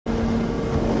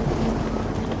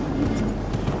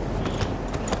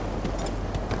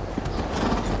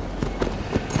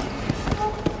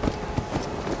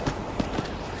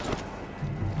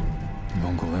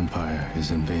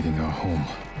monsters invading our home.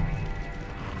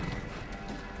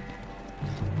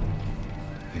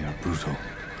 They are brutal,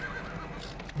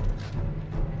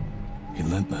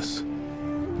 relentless,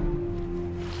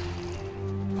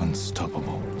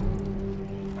 unstoppable.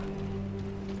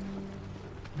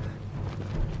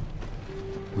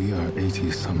 We are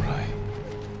 80 samurai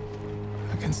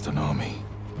against an army,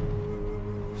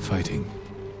 fighting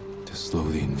to slow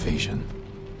the invasion.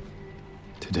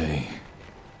 Today,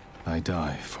 I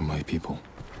die for my people.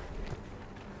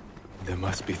 There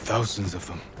must be thousands of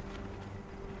them.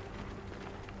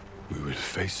 We will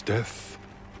face death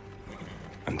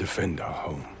and defend our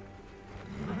home.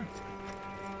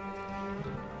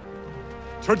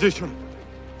 Tradition,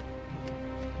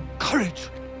 courage,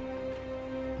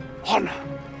 honor.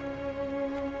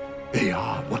 They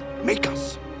are what make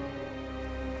us.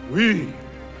 We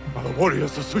are the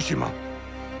warriors of Tsushima.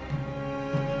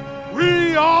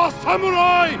 We are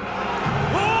samurai!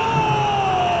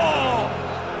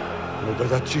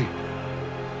 Nodadachi,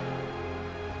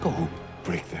 go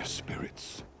break their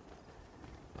spirits.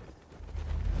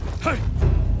 Hey!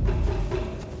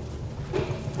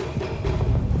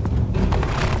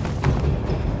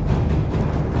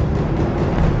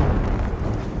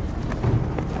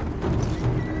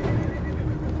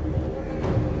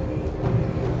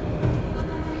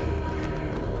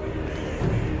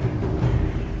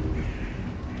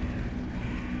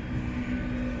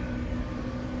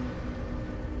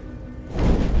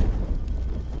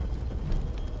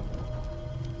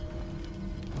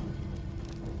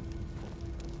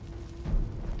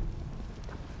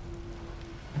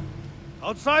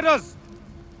 Outsiders!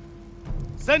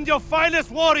 Send your finest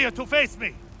warrior to face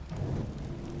me!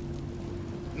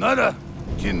 Nada,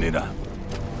 Jinnida.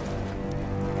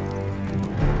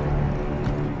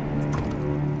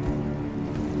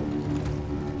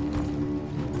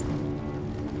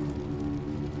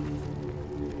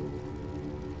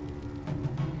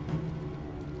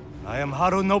 I am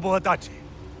Harunobu Adachi,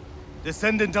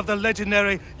 descendant of the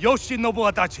legendary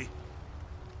Yoshinobu Adachi.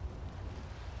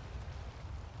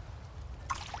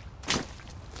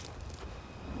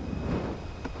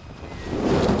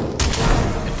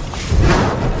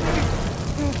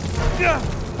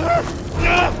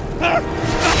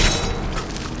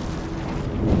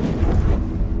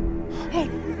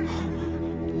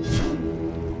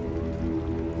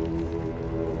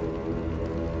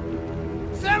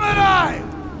 Samurai!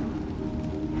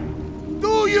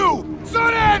 Do you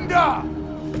surrender?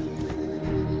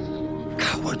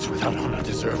 Cowards without honor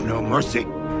deserve no mercy.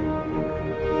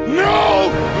 No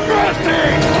mercy!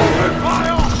 Open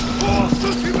fire! For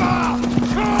Tsushima!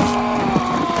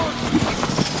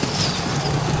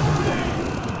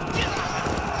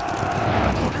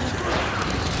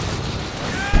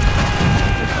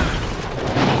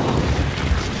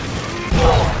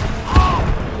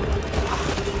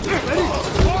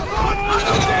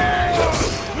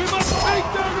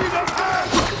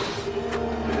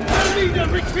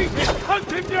 Retreat!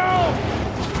 Hunt him down!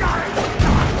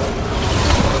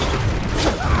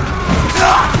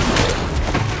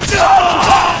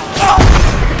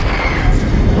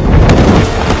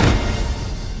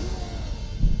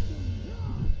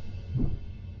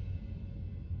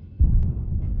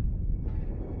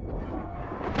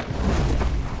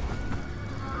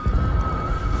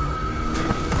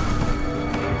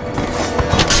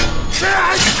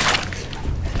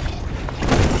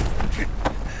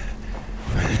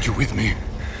 You with me?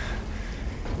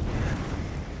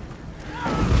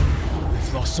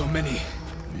 We've lost so many.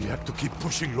 We have to keep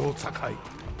pushing, Lord Sakai,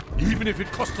 even if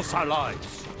it costs us our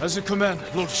lives. As you command,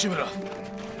 Lord Shimura.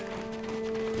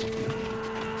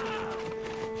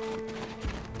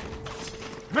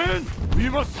 Men, we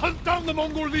must hunt down the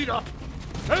Mongol leader.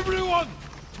 Everyone,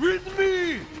 with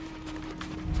me!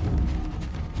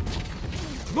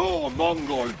 No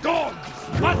Mongol dogs!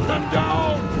 Hunt them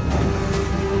down!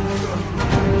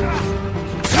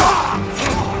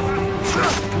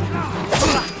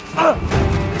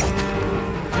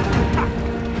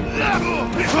 Mongol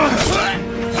reinforcements!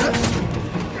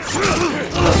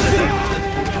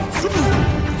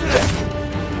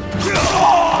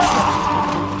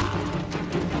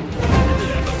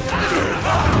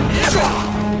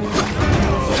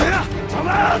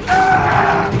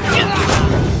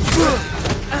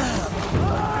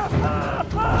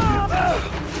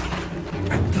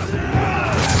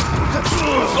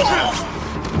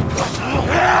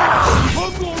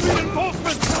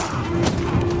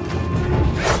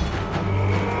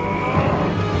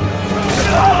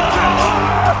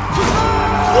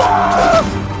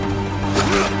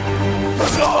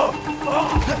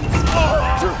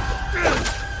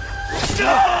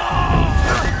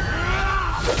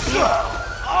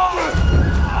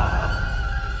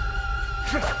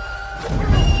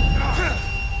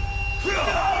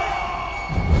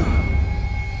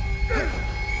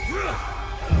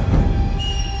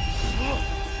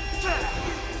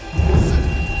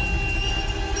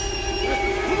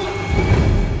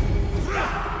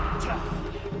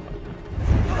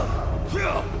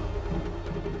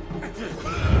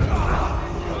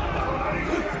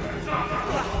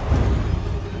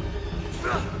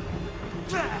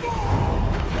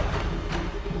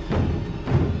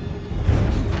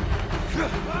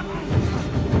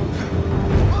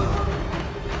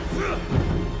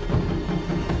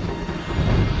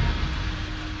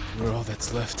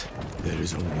 what's left? There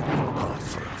is only one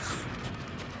path for us.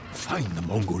 Find the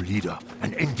Mongol leader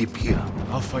and end him here.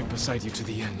 I'll fight beside you to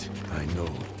the end. I know.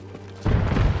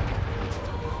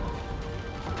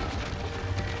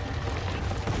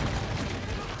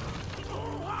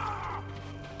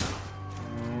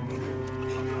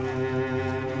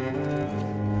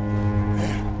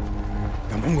 There.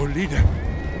 The Mongol leader.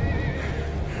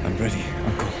 I'm ready,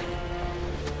 Uncle.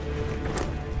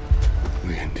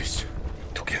 We end this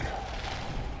together.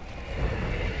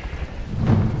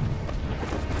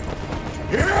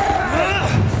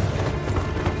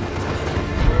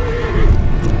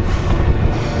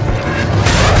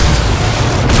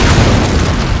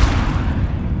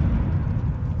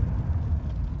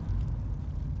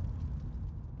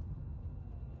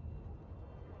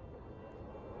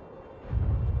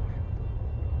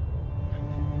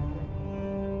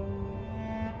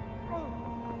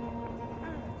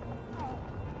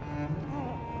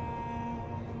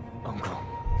 Uncle.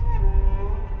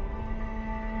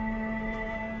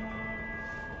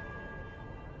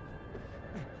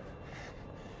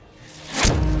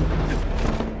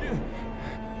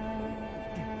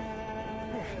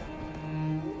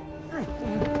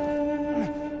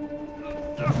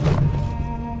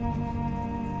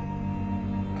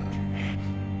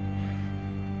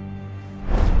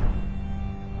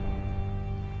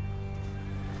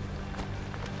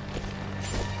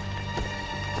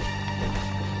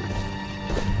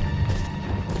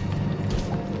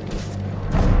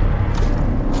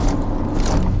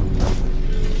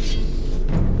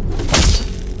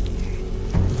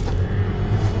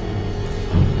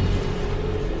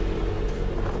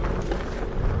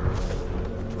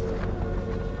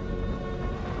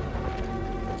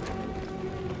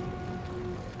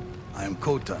 I am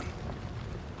Khotan,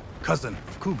 cousin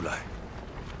of Kublai,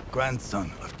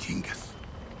 grandson of Genghis.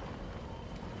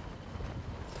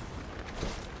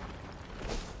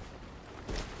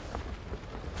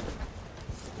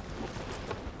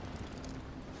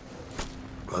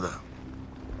 Brother,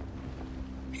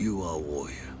 you are a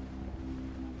warrior.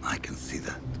 I can see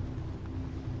that.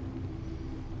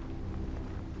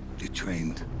 You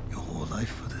trained your whole life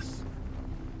for this.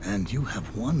 And you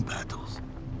have won battles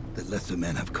that lesser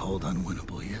men have called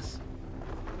unwinnable, yes?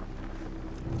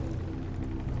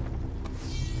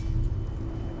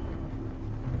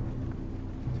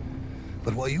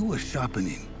 But while you were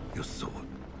sharpening your sword,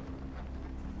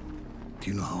 do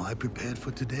you know how I prepared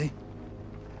for today?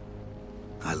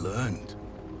 I learned.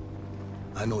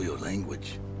 I know your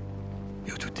language,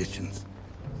 your traditions,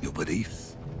 your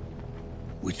beliefs,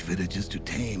 which villages to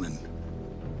tame and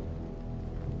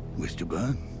which to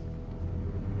burn.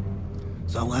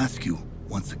 So I'll ask you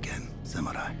once again,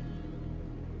 samurai.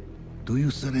 Do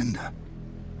you surrender?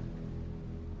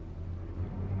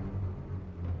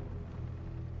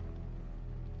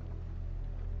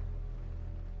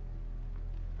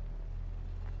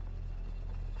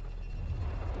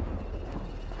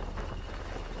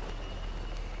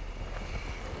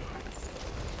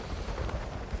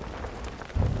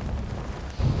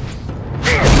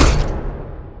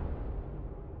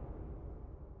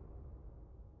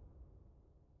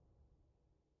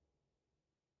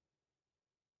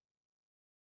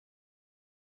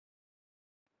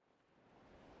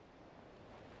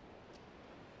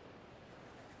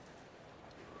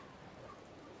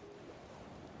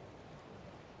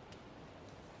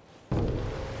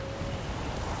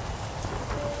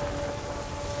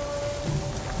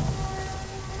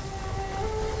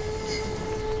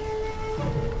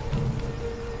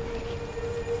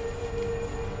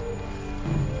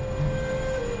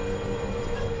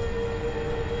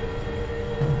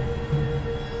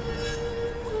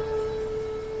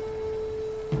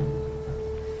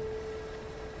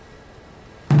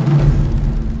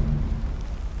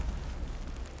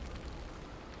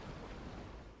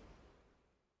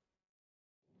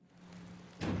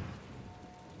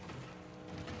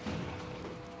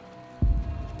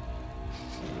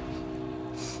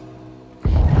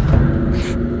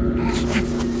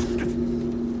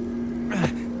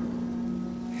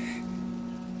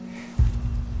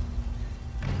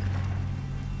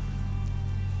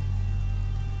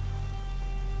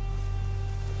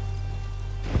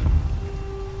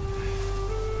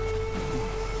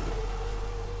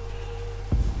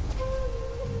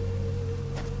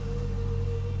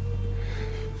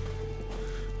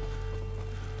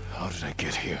 How did I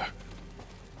get here?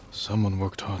 Someone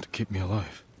worked hard to keep me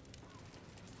alive.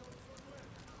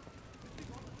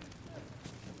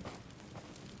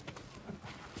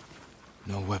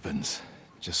 No weapons,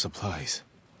 just supplies.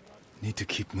 Need to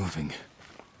keep moving.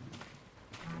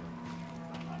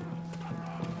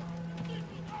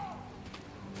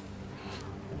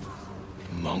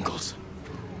 Mongols.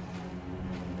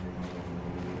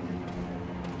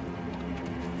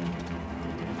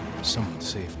 Someone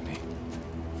saved me.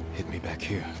 Hid me back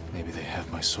here. Maybe they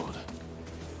have my sword.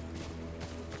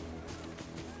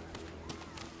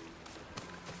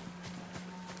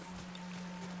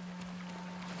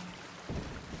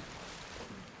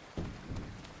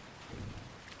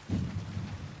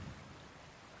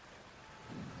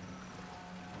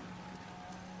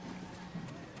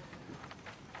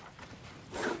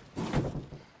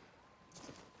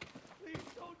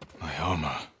 My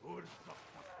armor.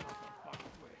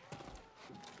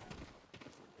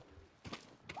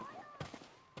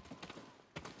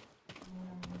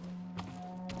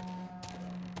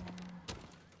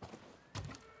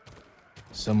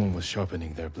 Someone was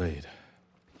sharpening their blade.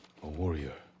 A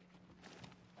warrior.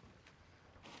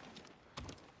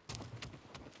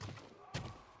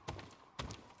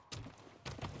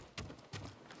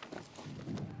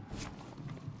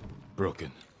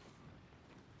 Broken.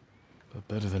 But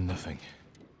better than nothing.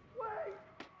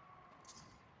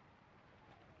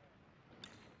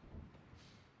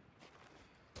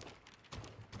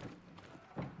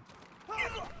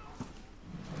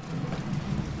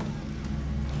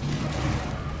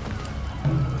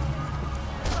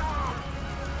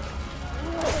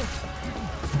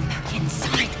 Back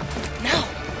inside, now!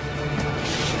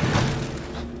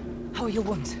 How are your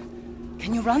wounds?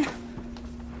 Can you run?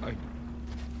 I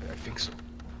think so.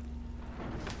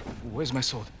 Where's my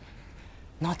sword?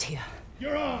 Not here.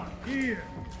 You're on! Here!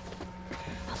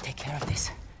 I'll take care of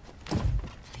this.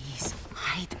 Please,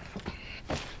 hide.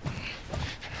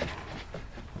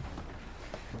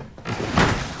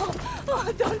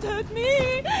 Oh, don't hurt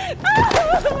me!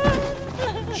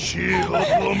 Shield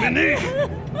Lumini!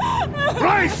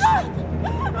 Rice! I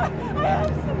have some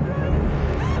rice.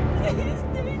 Please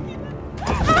take it.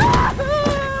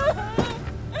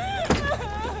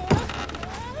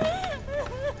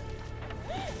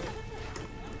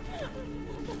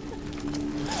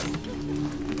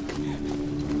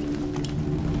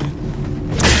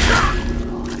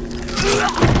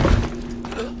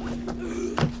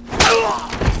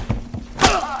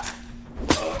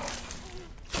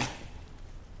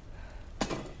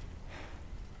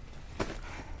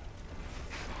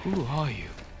 Who are you?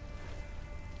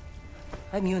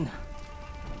 I'm Yuna.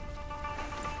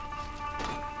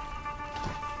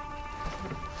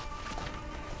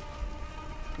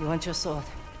 You want your sword?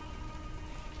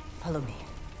 Follow me.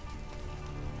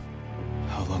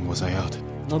 How long was I out?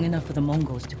 Long enough for the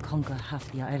Mongols to conquer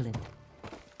half the island.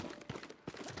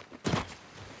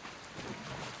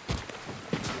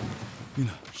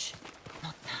 Yuna. Shh,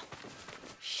 not now.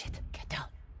 Shit, get down.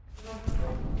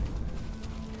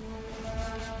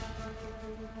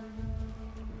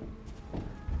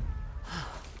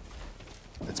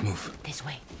 Let's move. This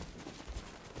way.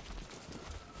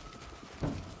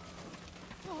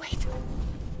 Wait.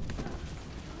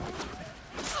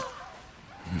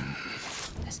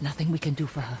 There's nothing we can do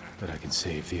for her. But I can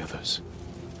save the others.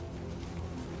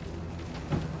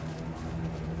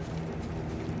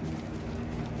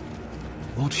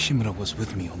 Lord Shimura was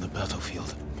with me on the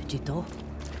battlefield. The Jito?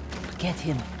 Forget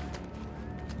him.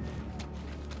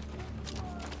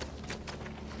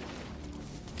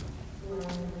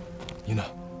 Yuna,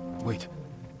 wait.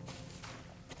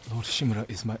 Lord Shimura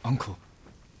is my uncle.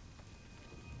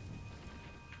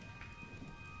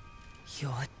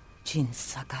 You're Jin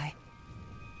Sakai?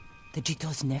 The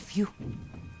Jito's nephew?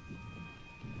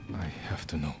 I have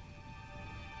to know.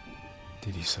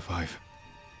 Did he survive?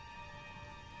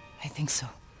 I think so.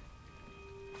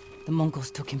 The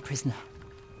Mongols took him prisoner.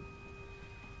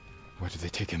 Where did they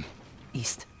take him?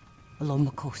 East, along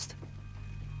the coast.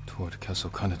 Toward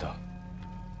Castle Kaneda.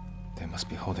 They must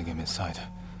be holding him inside,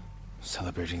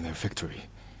 celebrating their victory.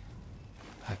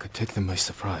 I could take them by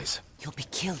surprise. You'll be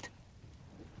killed.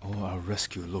 Or I'll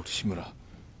rescue Lord Shimura.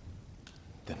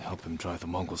 Then help him drive the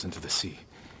Mongols into the sea.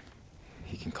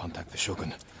 He can contact the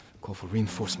Shogun, call for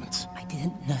reinforcements. I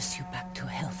didn't nurse you back to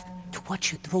health, to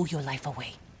watch you throw your life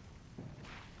away.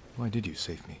 Why did you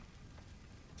save me?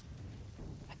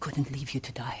 I couldn't leave you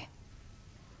to die.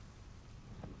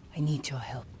 I need your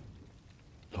help.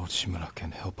 Lord Shimura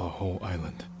can help our whole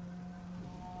island.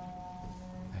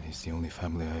 And he's the only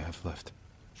family I have left.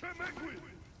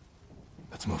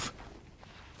 Let's move.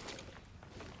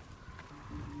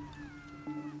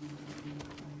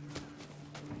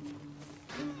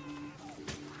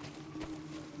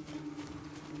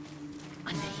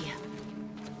 Under here.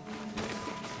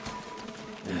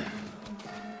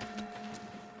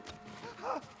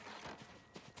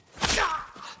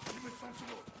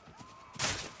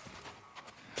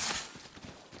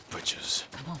 Butchers.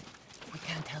 Come on. We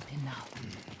can't help him now.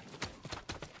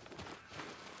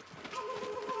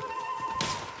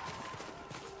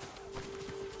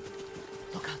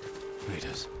 Look out.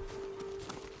 Raiders.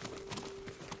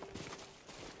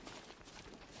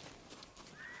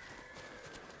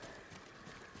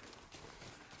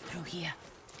 Through here.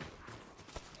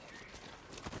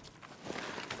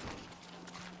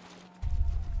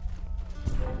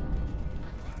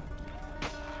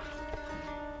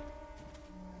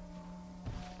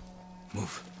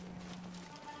 Move.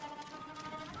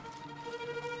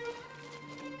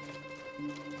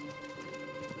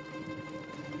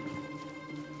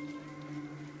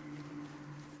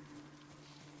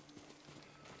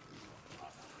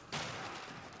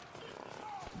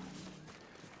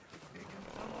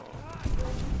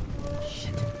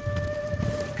 Shit.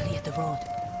 We cleared the road.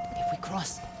 If we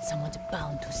cross, someone's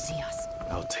bound to see us.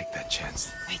 I'll take that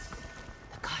chance. Wait.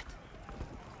 The cart.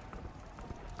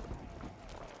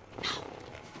 Now.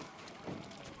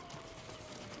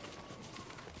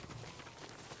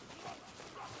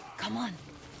 Come on.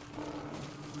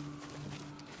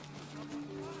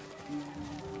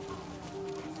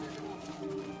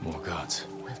 More guards.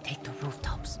 We'll take the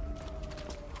rooftops.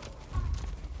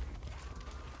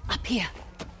 Up here.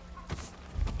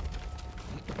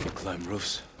 Climb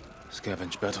roofs.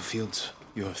 Scavenge battlefields.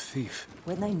 You're a thief.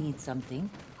 When I need something,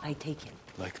 I take it.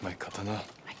 Like my katana.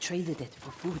 I traded it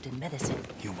for food and medicine.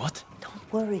 You what?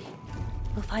 Don't worry.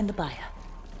 We'll find the buyer.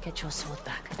 Get your sword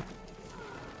back.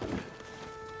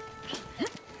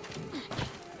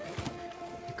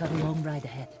 You've got a long ride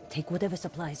ahead. Take whatever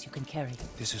supplies you can carry.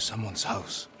 This is someone's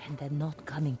house. And they're not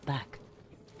coming back.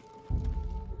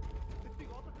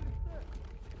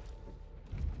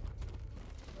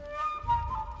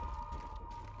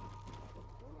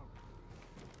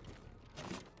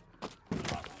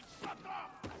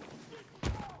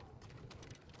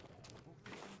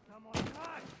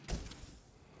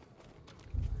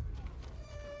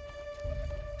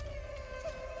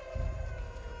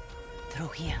 Through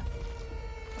here.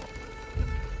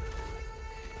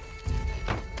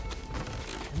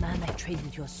 The man I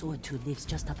traded your sword to lives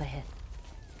just up ahead.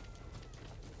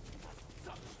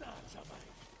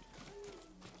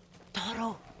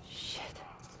 Toro! Shit.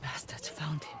 Bastards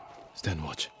found him. Stand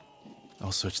watch.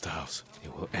 I'll search the house.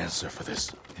 It will answer for this.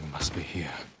 It must be here.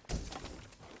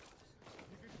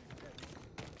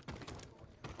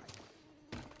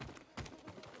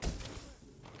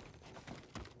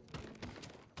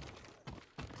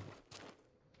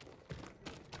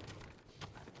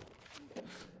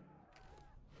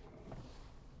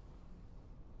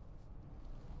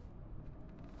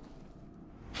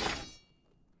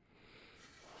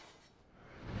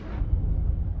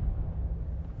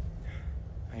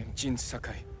 I am Jin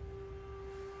Sakai,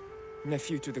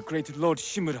 nephew to the great Lord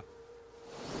Shimura.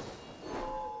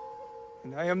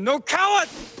 And I am no coward!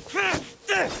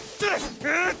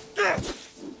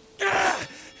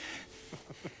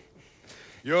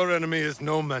 Your enemy is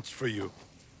no match for you.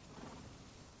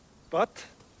 But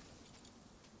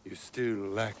You still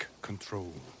lack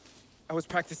control. I was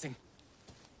practicing.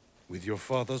 With your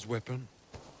father's weapon?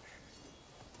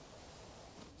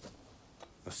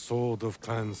 The sword of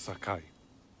Clan Sakai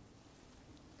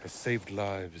has saved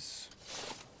lives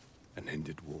and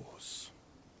ended wars.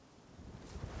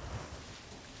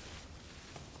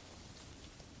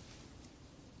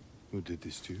 Who did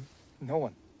this to you? No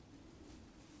one.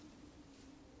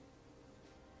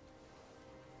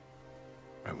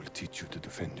 I will teach you to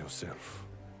defend yourself.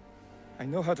 I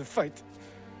know how to fight.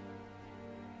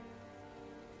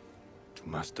 To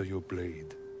master your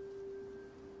blade,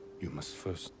 you must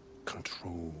first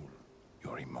control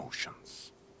your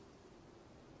emotions.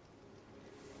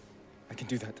 I can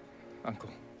do that, Uncle.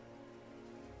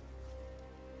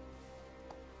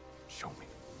 Show me.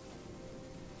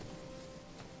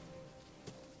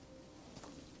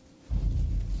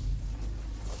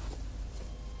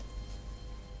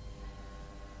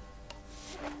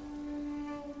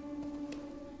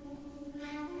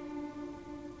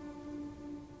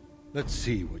 Let's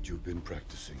see what you've been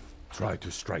practicing. Try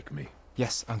to strike me.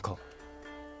 Yes, Uncle.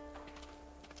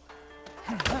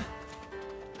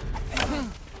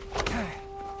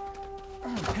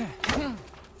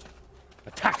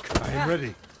 Attack! I am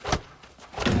ready.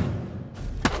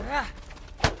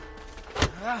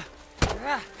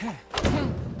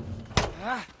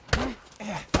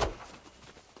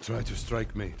 Try to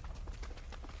strike me.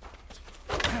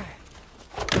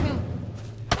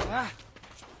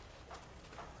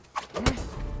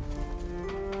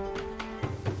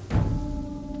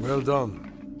 Well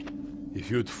done.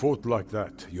 If you'd fought like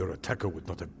that, your attacker would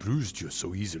not have bruised you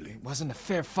so easily. It wasn't a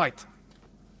fair fight.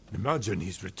 Imagine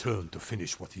he's returned to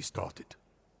finish what he started.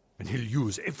 and he'll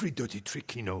use every dirty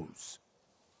trick he knows.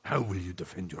 How will you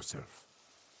defend yourself?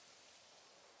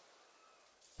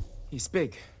 He's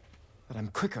big, but I'm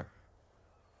quicker.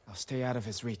 I'll stay out of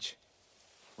his reach.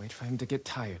 Wait for him to get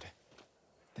tired.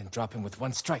 Then drop him with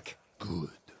one strike.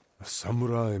 Good. A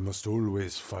samurai must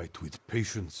always fight with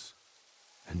patience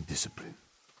and discipline,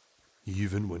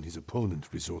 even when his opponent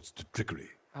resorts to trickery.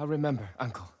 I'll remember,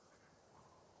 Uncle.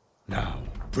 Now,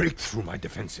 break through my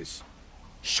defenses.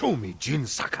 Show me Jin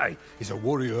Sakai is a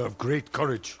warrior of great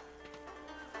courage.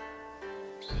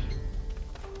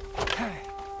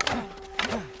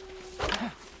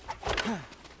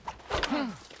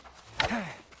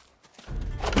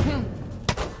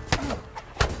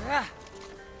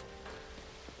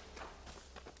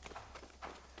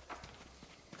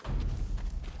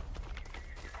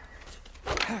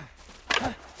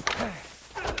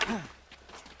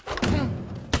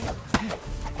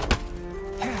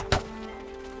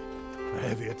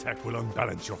 A heavy attack will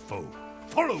unbalance your foe.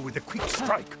 Follow with a quick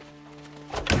strike.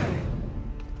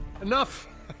 Enough!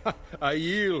 I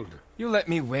yield. You let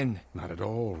me win. Not at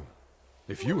all.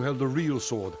 If you held a real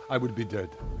sword, I would be dead.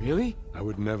 Really? I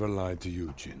would never lie to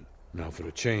you, Jin. Now for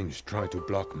a change, try to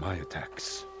block my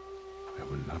attacks. I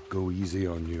will not go easy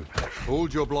on you.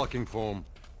 Hold your blocking form.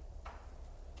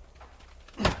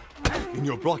 In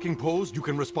your blocking pose, you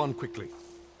can respond quickly.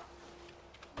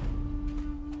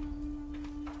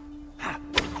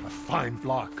 A fine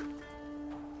block.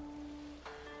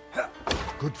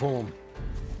 Good form.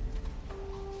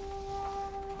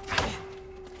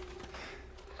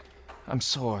 I'm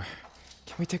sore.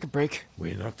 Can we take a break?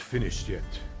 We're not finished yet.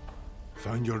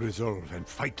 Find your resolve and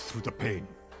fight through the pain.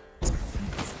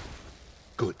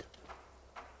 Good.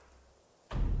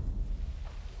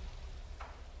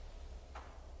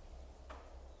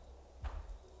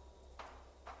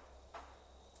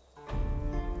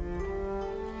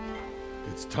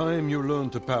 It's time you learn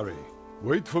to parry.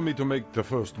 Wait for me to make the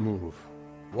first move.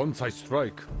 Once I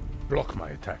strike, block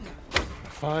my attack. A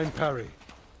fine parry.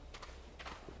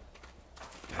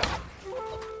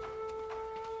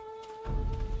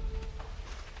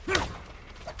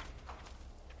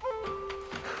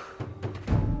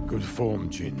 Good form,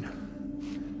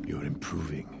 Jin. You're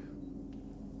improving.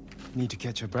 Need to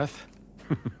catch your breath?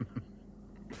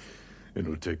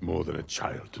 It'll take more than a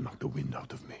child to knock the wind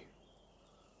out of me.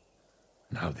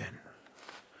 Now then,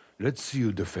 let's see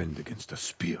you defend against a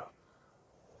spear.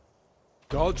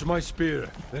 Dodge my spear,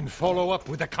 then follow up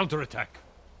with a counterattack.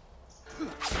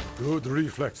 Good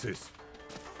reflexes.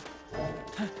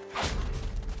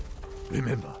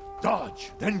 Remember,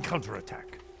 dodge, then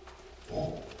counterattack.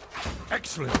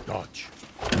 Excellent dodge.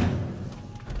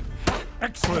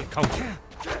 Excellent counter.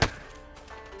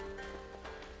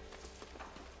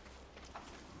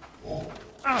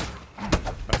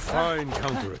 A fine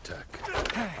counterattack.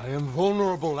 I am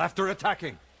vulnerable after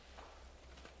attacking.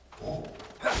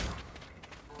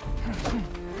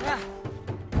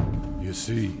 You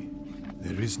see,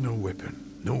 there is no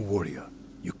weapon, no warrior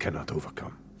you cannot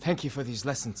overcome. Thank you for these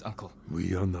lessons, Uncle.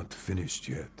 We are not finished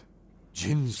yet.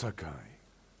 Jin Sakai,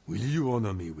 will you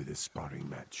honor me with a sparring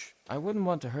match? I wouldn't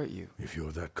want to hurt you. If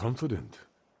you're that confident,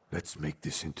 let's make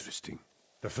this interesting.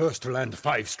 The first to land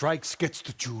 5 strikes gets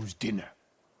to choose dinner.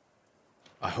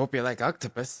 I hope you like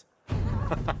octopus.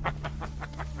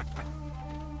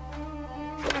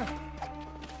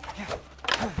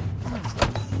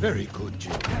 Very good,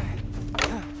 Jin.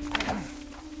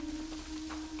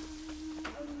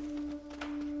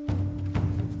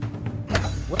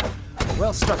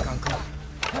 Well struck, Uncle.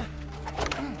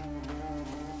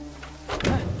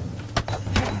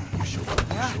 You show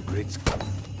great skill.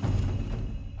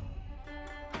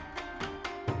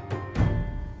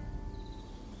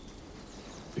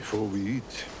 Before we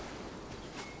eat,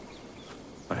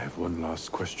 I have one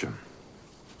last question.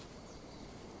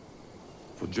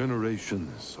 For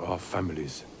generations, our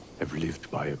families have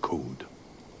lived by a code.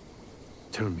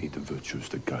 Tell me the virtues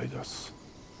that guide us.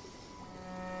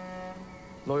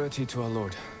 Loyalty to our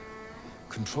Lord.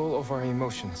 Control over our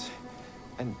emotions.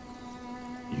 And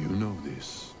You know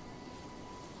this.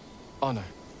 honor.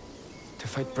 To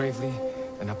fight bravely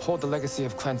and uphold the legacy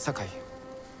of Clan Sakai.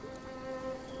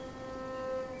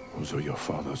 Those are your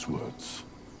father's words.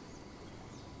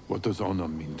 What does honor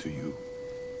mean to you?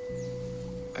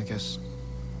 I guess...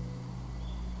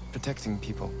 protecting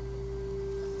people.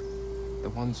 The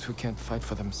ones who can't fight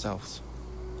for themselves.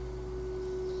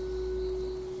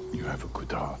 You have a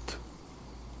good heart.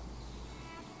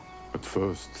 But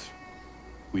first,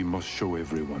 we must show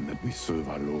everyone that we serve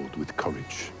our Lord with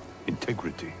courage,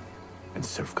 integrity, and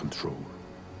self-control.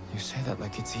 You say that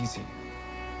like it's easy.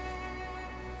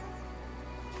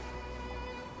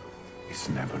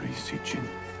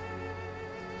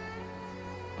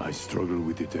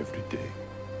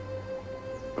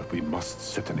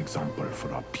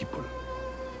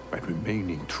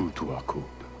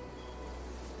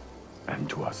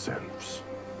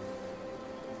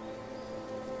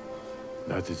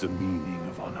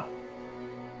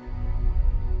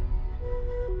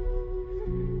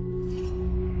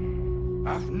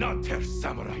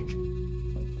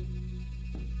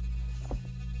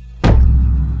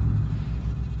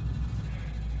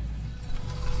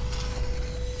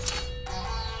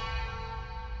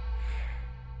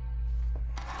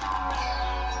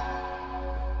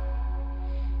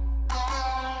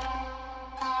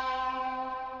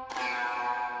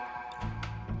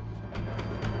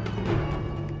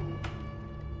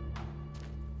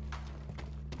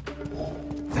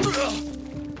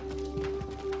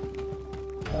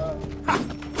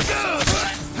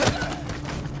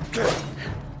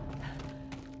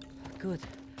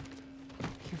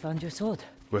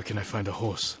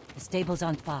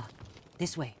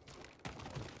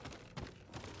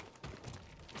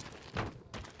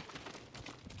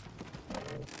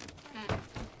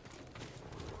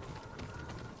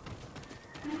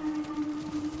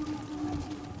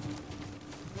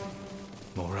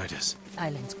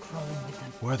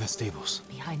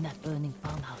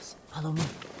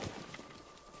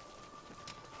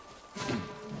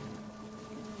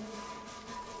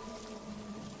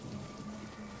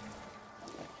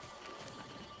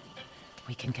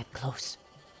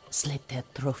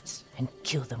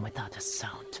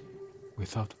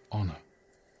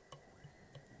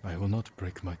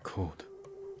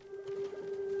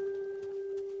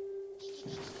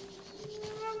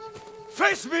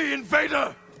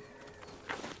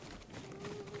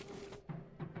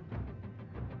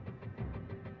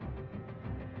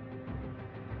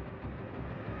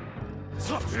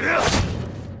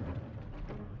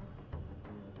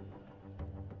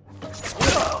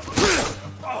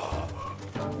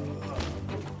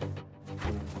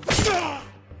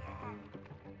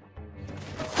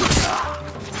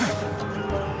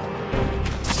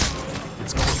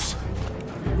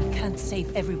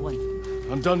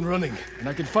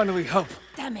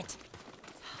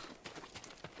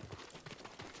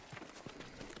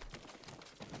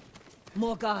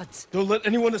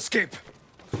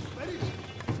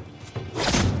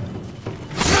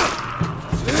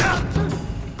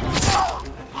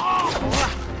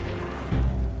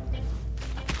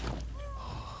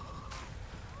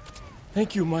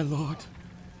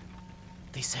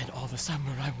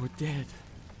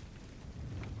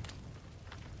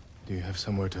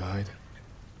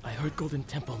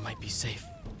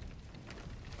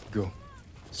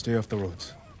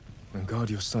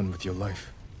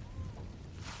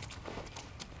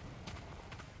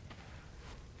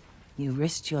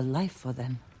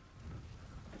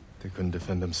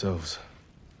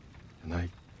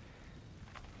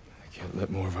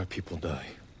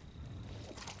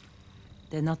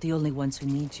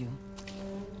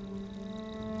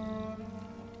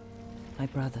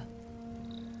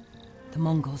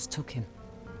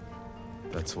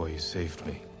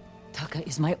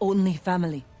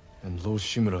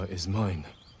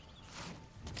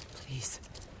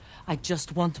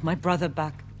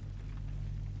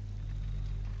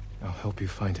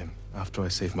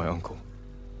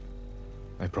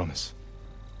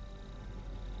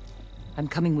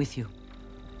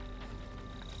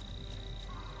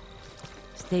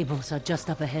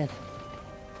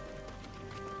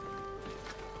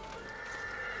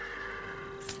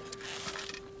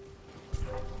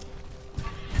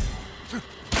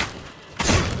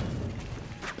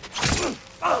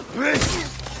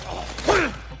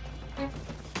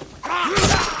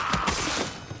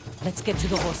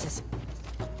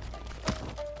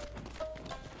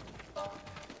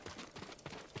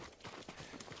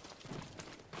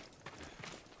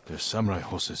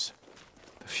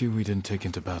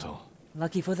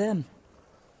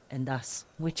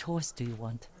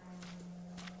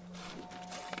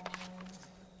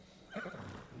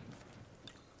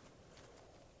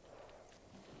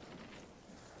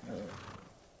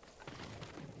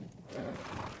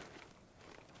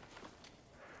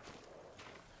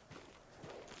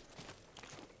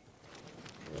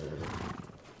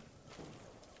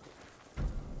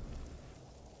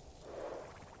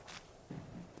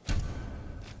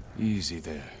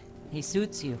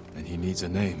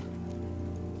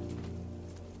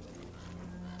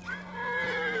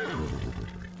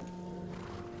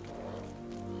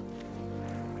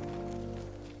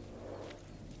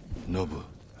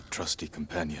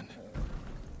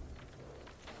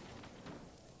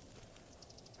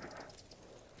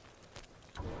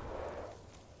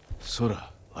 Sora,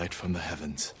 light from the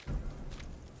heavens.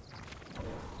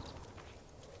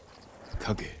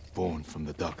 Kage, born from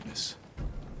the darkness.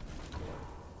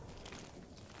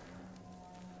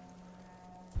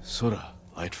 Sora,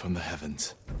 light from the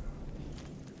heavens.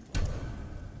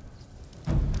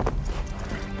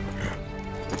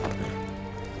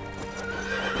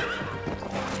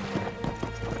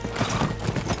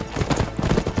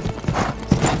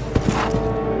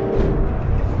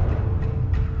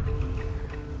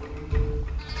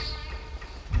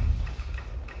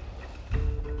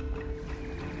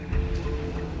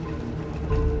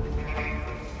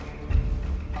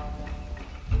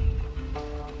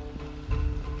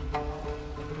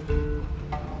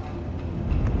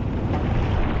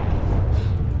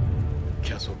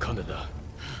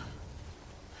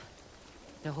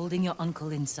 They're holding your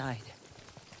uncle inside.